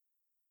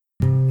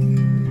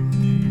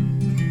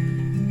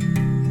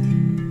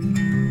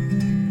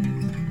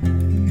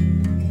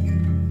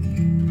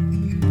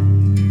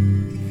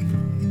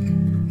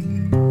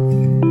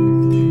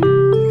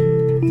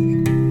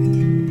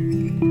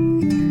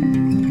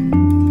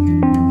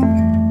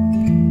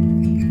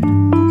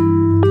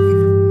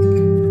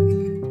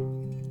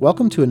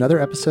Welcome to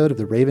another episode of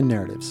the Raven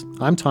Narratives.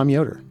 I'm Tom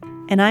Yoder.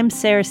 And I'm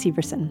Sarah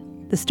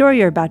Severson. The story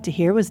you're about to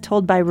hear was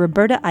told by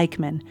Roberta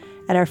Eichmann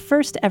at our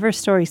first ever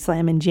Story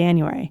Slam in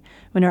January,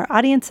 when our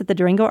audience at the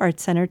Durango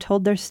Arts Center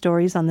told their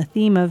stories on the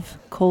theme of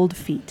cold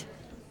feet.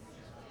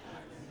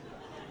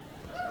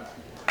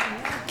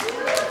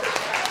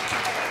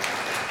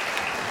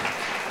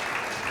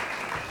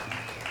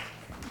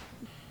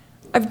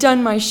 I've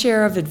done my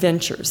share of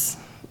adventures,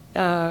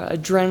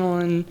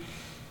 adrenaline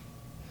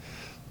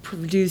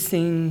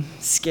producing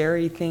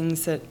scary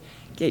things that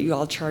get you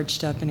all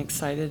charged up and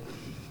excited.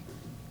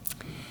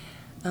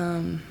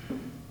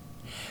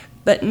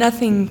 But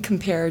nothing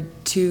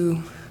compared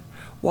to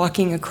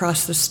walking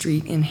across the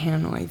street in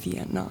Hanoi,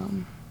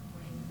 Vietnam.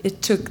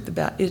 It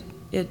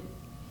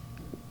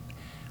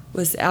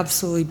was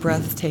absolutely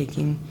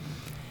breathtaking.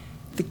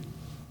 The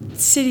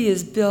city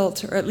is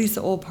built, or at least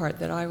the old part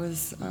that I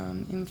was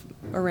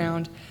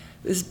around,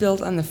 was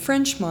built on the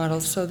French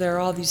model, so there are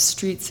all these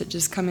streets that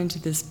just come into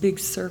this big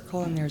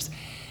circle, and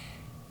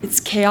it's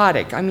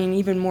chaotic. I mean,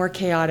 even more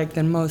chaotic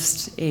than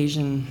most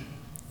Asian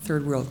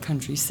third world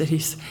country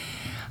cities.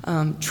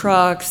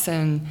 Trucks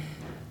and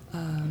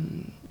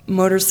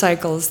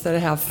motorcycles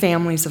that have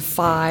families of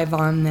 5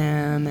 on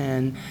them,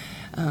 and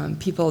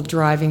people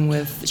driving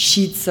with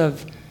sheets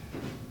of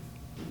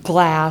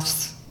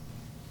glass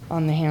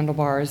on the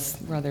handlebars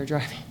while they're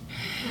driving.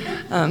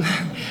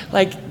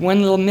 Like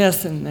one little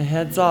miss and the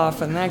head's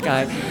off and that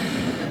guy.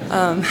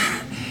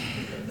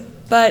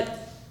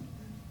 But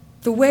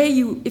the way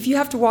if you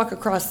have to walk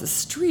across the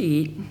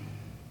street,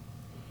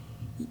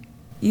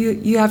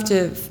 you have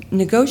to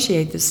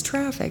negotiate this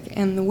traffic,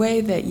 and the way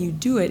that you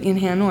do it in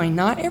Hanoi,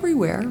 not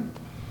everywhere,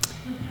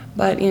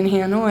 but in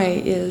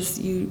Hanoi, is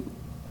you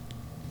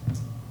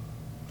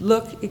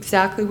look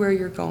exactly where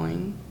you're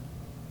going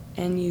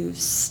and you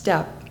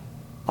step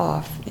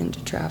off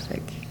into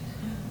traffic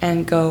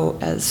and go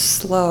as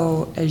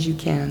slow as you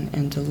can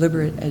and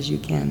deliberate as you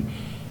can,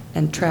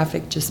 and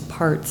traffic just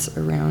parts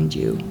around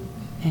you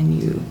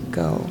and you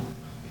go.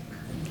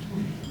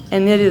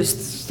 And it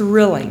is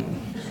thrilling.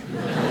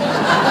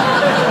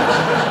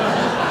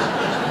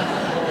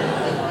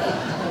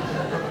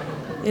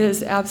 It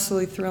is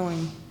absolutely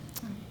thrilling.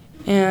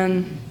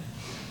 And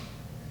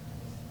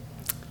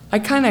I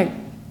kind of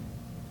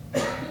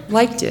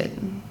liked it.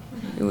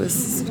 It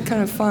was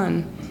kind of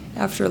fun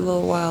after a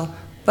little while.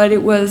 But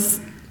it was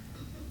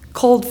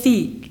cold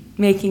feet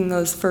making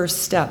those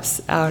first steps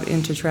out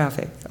into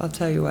traffic. I'll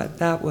tell you what,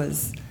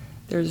 there's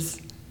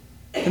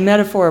the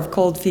metaphor of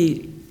cold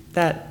feet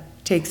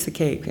that takes the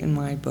cake in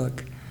my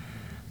book.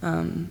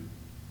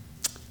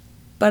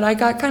 But I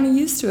got kind of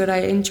used to it.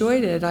 I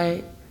enjoyed it.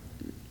 A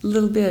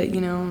little bit,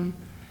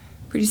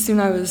 Pretty soon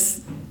I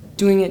was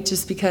doing it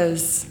just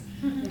because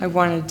I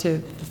wanted the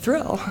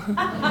thrill.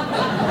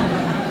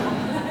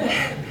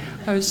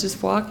 I was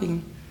just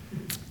walking.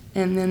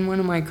 And then one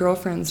of my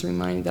girlfriends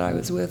that I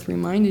was with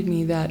reminded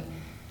me that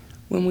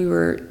when we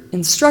were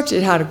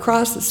instructed how to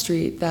cross the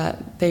street,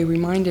 that they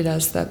reminded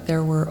us that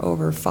there were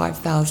over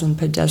 5,000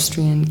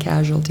 pedestrian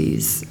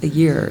casualties a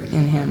year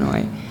in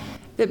Hanoi.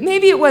 That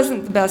maybe it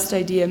wasn't the best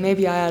idea.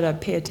 Maybe I ought to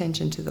pay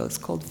attention to those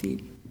cold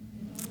feet.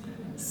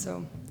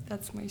 So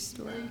that's my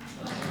story.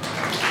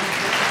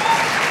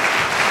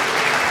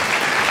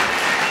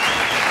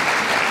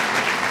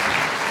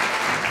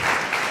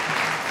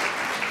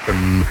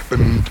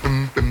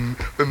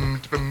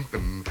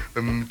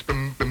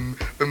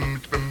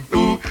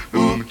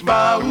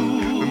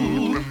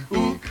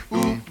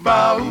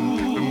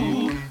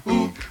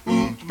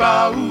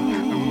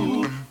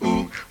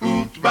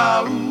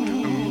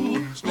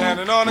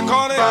 Standing on the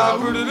corner is a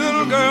pretty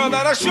little girl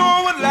that I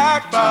sure would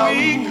like to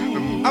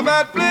meet. I've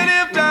had plenty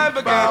of time,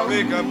 but can't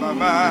make up my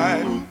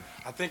mind.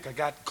 I think I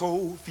got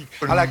cold feet.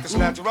 I like to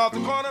snatch her off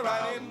the corner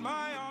right in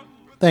my arms.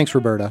 Thanks,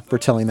 Roberta, for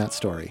telling that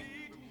story.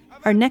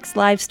 Our next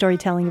live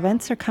storytelling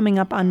events are coming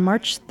up on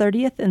March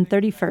 30th and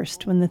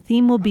 31st, when the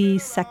theme will be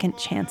Second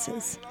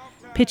Chances.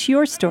 Pitch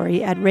your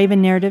story at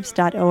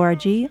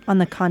ravennarratives.org on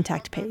the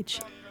contact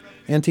page.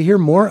 And to hear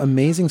more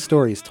amazing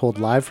stories told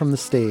live from the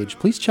stage,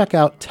 please check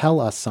out Tell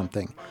Us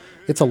Something.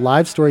 It's a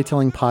live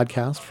storytelling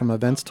podcast from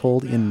events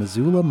told in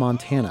Missoula,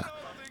 Montana.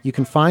 You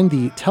can find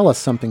the Tell Us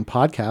Something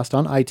podcast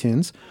on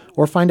iTunes,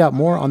 or find out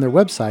more on their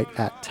website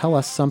at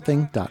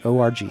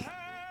tellussomething.org.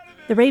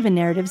 The Raven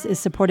Narratives is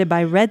supported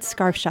by Red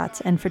Scarf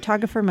Shots and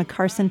photographer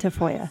Macarson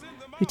Tafoya,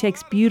 who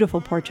takes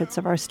beautiful portraits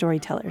of our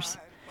storytellers.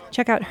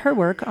 Check out her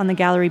work on the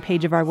gallery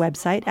page of our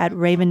website at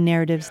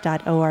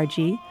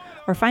ravennarratives.org,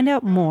 or find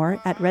out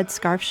more at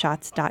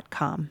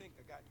redscarfshots.com.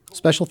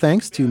 Special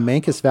thanks to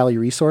Mancos Valley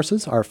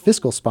Resources, our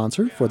fiscal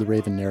sponsor for the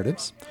Raven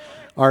Narratives.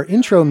 Our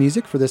intro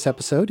music for this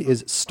episode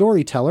is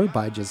Storyteller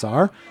by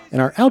Jazar, and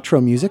our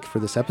outro music for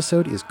this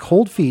episode is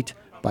Cold Feet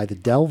by the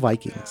Dell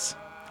Vikings.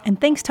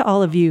 And thanks to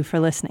all of you for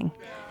listening.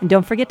 And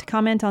don't forget to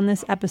comment on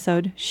this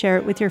episode, share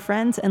it with your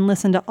friends, and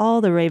listen to all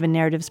the Raven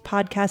Narratives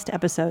podcast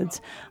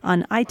episodes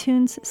on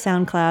iTunes,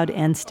 SoundCloud,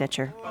 and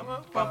Stitcher.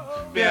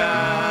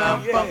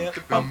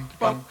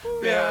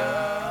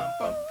 Yeah.